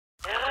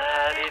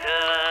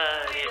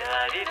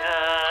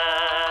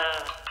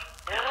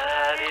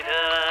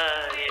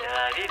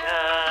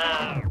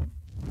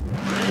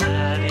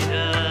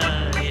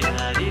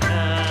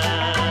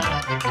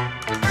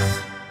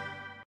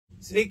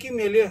Sveiki,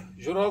 mėly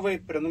žiūrovai,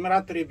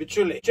 prenumeratoriai,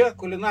 bičiuliai. Čia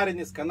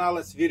kulinarinis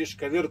kanalas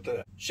Vyriška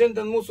virtuvė.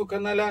 Šiandien mūsų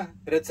kanale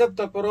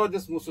receptą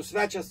parodys mūsų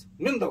svečias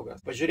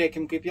Mindaugas.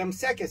 Pažiūrėkim, kaip jam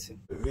sekėsi.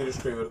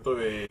 Vyriškai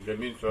virtuviai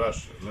gaminsiu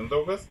aš,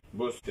 Mindaugas.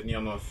 Bus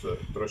Stirnienos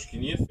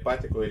troškinys.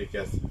 Patiekalai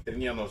reikės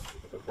Stirnienos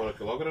apie porą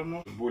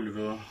kilogramų,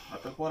 bulvių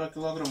apie porą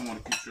kilogramų,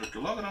 morkyčių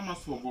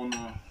kilogramas,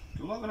 svogūnų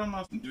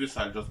kilogramas, 2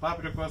 saldžios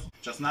paprikos,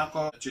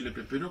 česnako, čili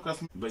pipiriukas,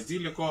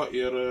 baziliko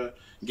ir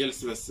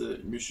gelsvės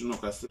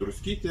mišinukas,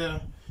 druskytė,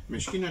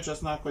 miškinio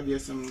česnako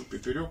dėsim,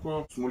 pipiriukų,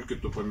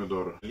 smulkytų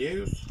pomidorų,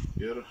 aliejus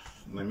ir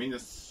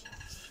naminis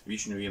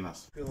vyšnių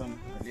vynas. Pilam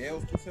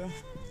aliejaus pusę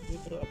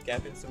litrų,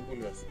 apkepinsim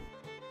bulves.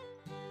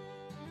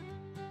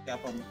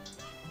 Kepam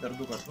per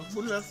 2 kartus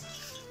bulves,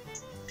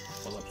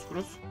 kol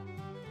apskrus.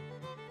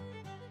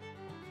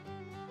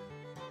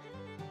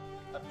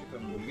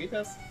 Apkepam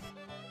bulvytės.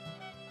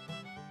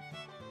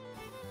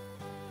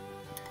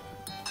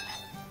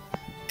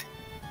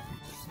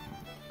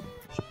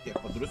 Šiek tiek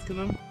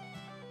padruskinam.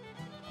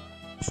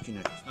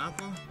 Miškinio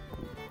česnako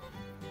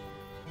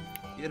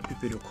ir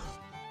pipiriukų.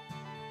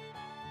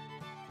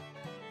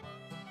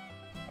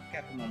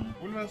 Apkepinam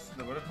bulves,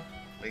 dabar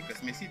laikas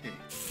mėsyti.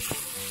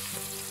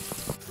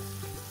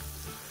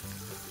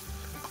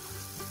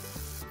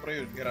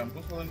 Praėjus geram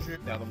pusvalandžiui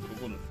dedam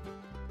svogūnus.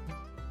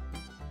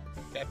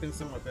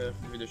 Kepinsim apie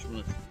 20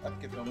 minučių.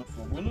 Apkepiam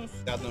svogūnus,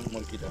 dedam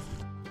morkytes.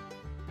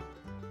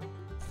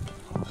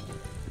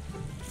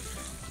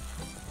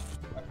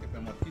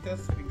 Apkepiam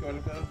morkytes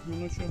 15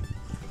 minučių.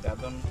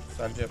 Dedam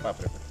saldžią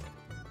papriką.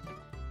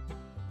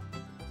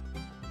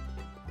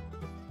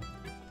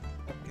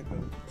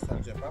 Apkepiam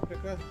saldžią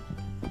papriką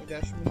po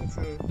 10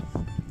 minučių.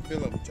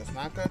 Pilam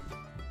česnaką.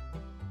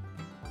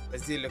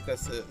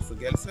 Bazilikas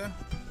su gelsve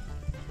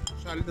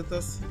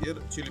šaldytas ir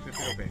čili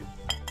pipiriukai.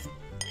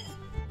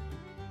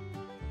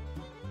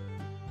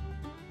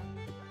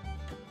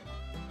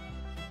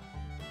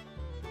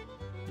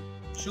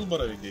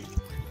 Šilbaravykiai.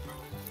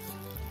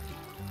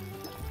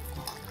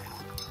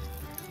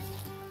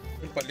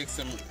 Ir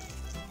paliksim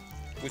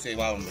pusei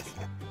valandos.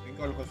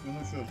 15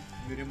 minučių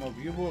virimo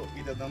grybų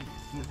įdedam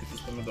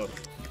smulkytus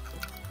pomidorus.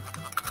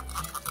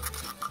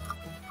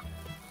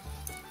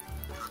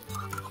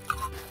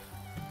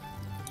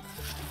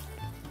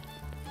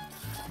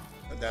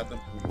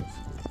 Dedam bulves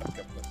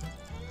apkeptas.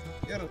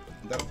 Ir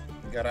dar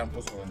geram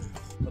pusvalandžiui.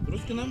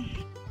 Padruskinam.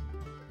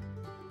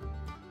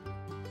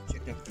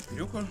 Šiek tiek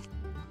pipiriuko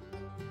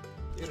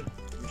ir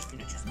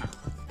miškinio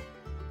česnako.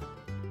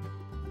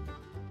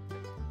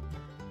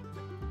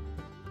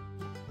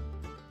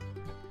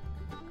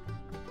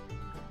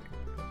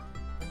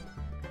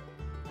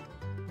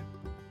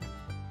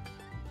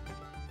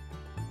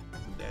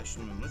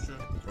 Minučių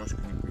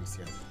troškinį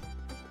pailsėti.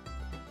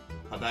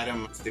 Padarėm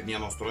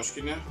Stirnienos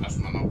troškinį. Aš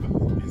manau, kad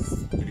jis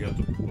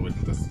turėtų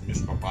pavadintas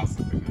Miško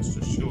Pasaka, nes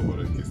čia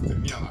šilvara iki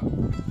Stirniena.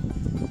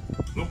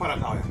 Nu,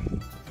 paragaujam.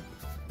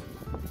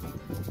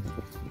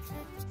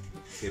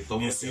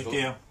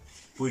 Mėsytė,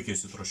 puikiai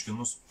su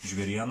troškinus,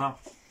 žvėrieną.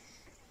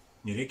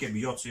 Nereikia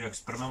bijoti su jį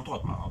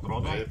eksperimentuoti, man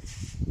atrodo.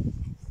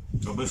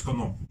 Labai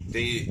skanu.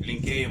 Tai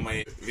linkėjimai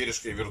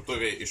Vyriškai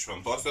virtuviai iš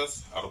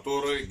Šventosios,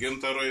 Artūrui,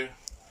 Gintarui.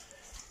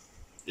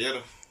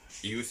 Ir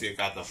į jų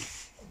sveikatą.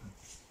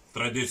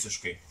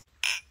 Tradiciškai.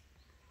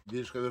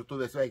 Vyriška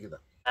virtuvė sveikina.